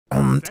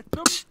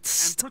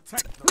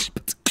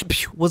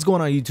What's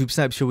going on YouTube?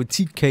 Snap Show with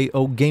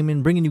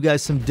TKOgaming, bringing you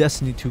guys some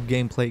Destiny 2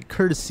 gameplay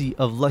courtesy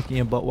of Lucky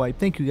and Buttwipe.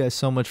 Thank you guys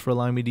so much for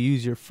allowing me to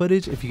use your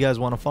footage. If you guys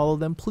want to follow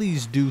them,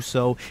 please do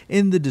so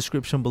in the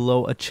description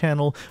below. A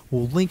channel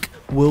link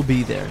will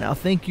be there. Now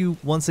thank you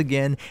once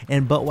again,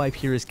 and Buttwipe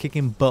here is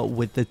kicking butt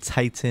with the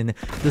Titan,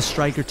 the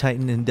Striker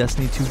Titan in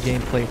Destiny 2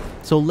 gameplay.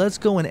 So let's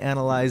go and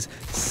analyze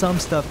some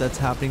stuff that's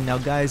happening. Now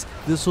guys,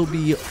 this will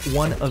be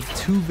one of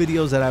two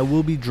videos that I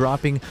will be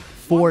dropping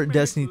for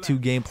Destiny 2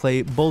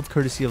 gameplay, both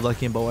courtesy of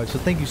Lucky and Buttwipe. So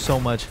thank you so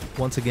much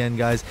once again,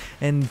 guys.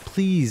 And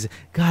please,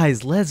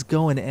 guys, let's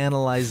go and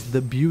analyze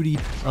the beauty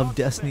of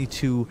Destiny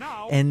 2.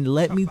 And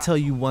let me tell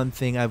you one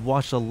thing, I've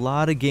watched a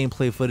lot of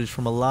gameplay footage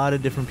from a lot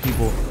of different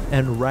people,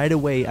 and right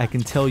away I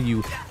can tell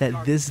you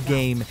that this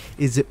game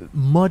is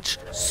much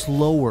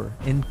slower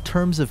in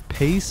terms of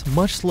pace,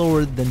 much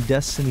slower than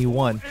Destiny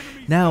 1.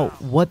 Now,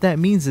 what that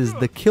means is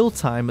the kill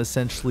time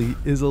essentially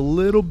is a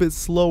little bit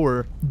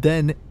slower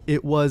than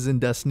it was in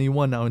Destiny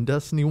 1. Now in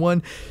Destiny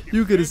 1,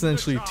 you could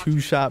essentially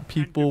two-shot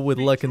people with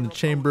luck in the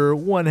chamber,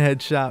 one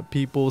headshot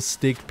people,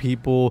 stick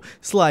people,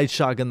 slide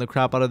shotgun the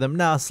crap out of them.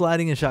 Now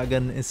sliding and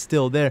shotgun is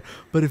still there,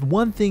 but if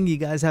one thing you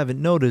guys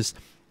haven't noticed,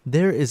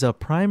 there is a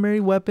primary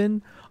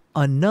weapon,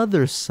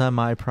 another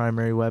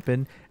semi-primary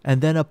weapon,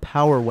 and then a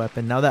power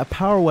weapon. Now that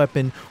power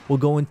weapon will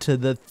go into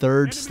the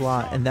third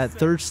slot, and that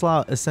third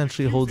slot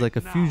essentially holds like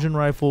a fusion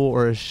rifle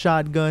or a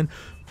shotgun.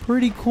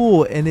 Pretty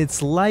cool, and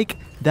it's like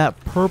that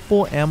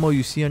purple ammo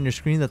you see on your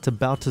screen that's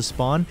about to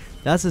spawn.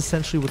 That's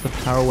essentially what the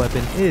power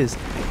weapon is.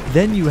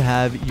 Then you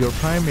have your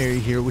primary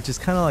here, which is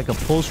kind of like a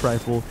pulse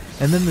rifle,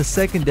 and then the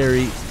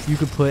secondary you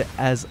could put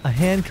as a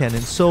hand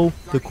cannon. So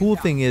the cool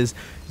thing is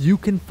you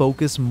can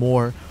focus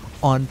more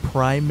on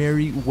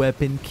primary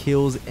weapon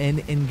kills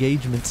and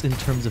engagements in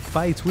terms of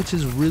fights, which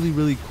is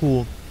really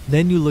cool.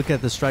 Then you look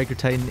at the Striker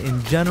Titan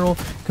in general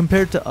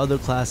compared to other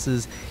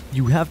classes.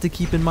 You have to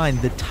keep in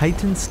mind the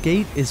Titan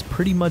skate is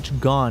pretty much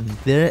gone.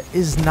 There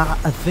is not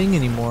a thing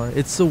anymore.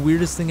 It's the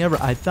weirdest thing ever.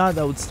 I thought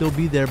that would still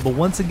be there, but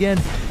once again,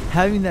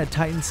 having that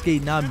Titan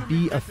skate not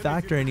be a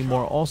factor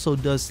anymore also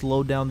does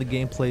slow down the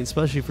gameplay,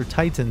 especially for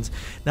Titans.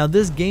 Now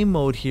this game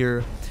mode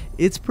here,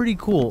 it's pretty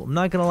cool. I'm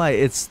not gonna lie,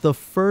 it's the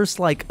first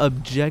like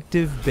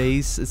objective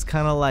base. It's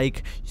kind of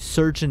like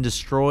search and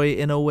destroy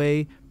in a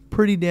way.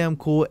 Pretty damn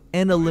cool,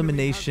 and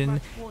elimination.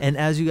 And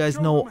as you guys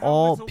know,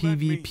 all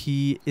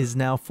PvP is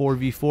now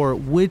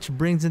 4v4, which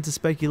brings into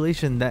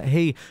speculation that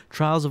hey,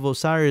 Trials of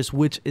Osiris,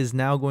 which is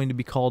now going to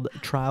be called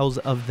Trials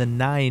of the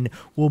Nine,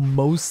 will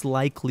most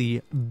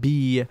likely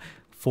be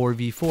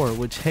 4v4,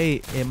 which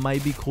hey, it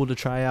might be cool to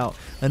try out.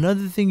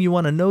 Another thing you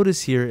want to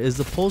notice here is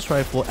the pulse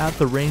rifle at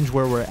the range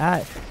where we're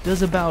at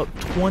does about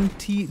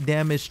 20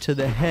 damage to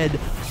the head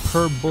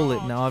per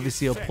bullet. Now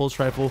obviously a pulse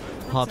rifle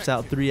pops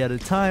out 3 at a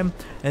time,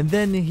 and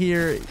then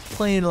here,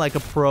 playing like a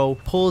pro,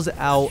 pulls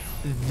out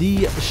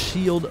the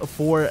shield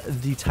for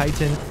the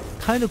Titan.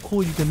 Kind of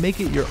cool. You can make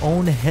it your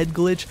own head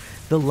glitch.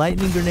 The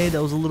lightning grenade,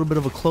 that was a little bit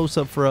of a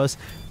close-up for us,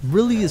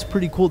 really is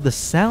pretty cool. The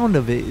sound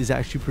of it is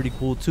actually pretty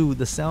cool too.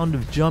 The sound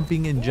of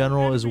jumping in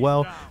general as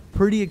well,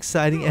 pretty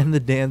exciting. And the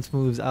dance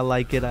moves, I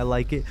like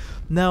it.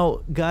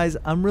 Now guys,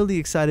 I'm really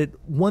excited.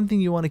 One thing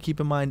you want to keep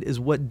in mind is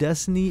what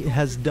Destiny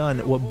has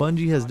done, what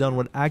Bungie has done,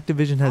 what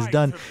Activision has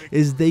done,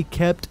 is they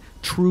kept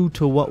true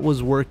to what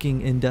was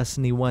working in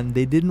Destiny 1.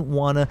 They didn't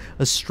want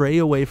to stray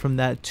away from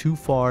that too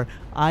far.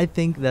 I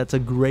think that's a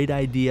great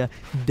idea.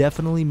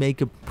 Definitely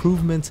make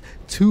improvements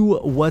to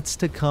what's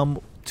to come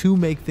to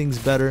make things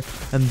better.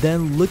 And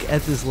then look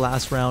at this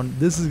last round.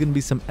 This is going to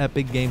be some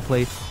epic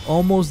gameplay.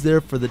 Almost there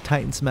for the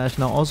Titan Smash.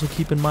 Now also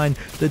keep in mind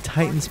the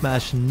Titan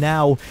Smash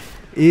now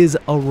is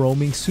a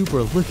roaming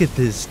super. Look at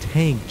this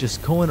tank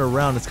just going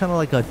around. It's kind of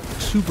like a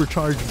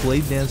supercharged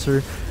Blade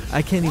Dancer.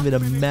 I can't even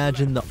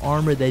imagine the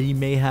armor that he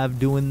may have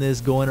doing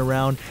this, going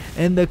around,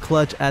 and the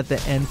clutch at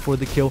the end for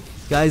the kill.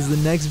 Guys, the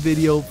next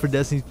video for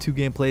Destiny 2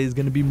 gameplay is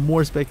going to be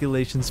more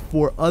speculations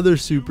for other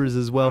supers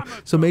as well.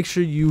 So make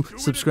sure you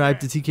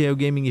subscribe to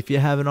TKOgaming if you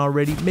haven't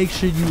already. Make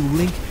sure you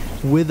link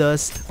with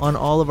us on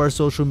all of our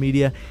social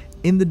media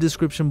in the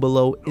description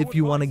below if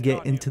you want to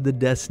get into the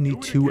Destiny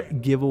 2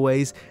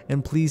 giveaways.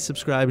 And please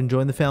subscribe and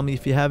join the family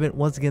if you haven't.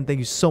 Once again, thank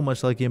you so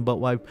much, Lucky and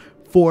Buttwipe,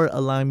 for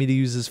allowing me to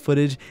use this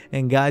footage.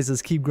 And guys,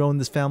 let's keep growing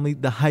this family.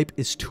 The hype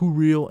is too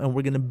real, and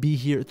we're going to be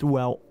here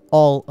throughout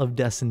all of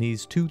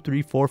Destiny's 2,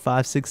 3, 4,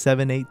 5, 6,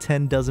 7, 8,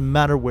 10. Doesn't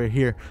matter, we're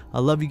here. I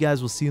love you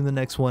guys. We'll see you in the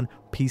next one.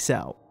 Peace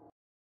out.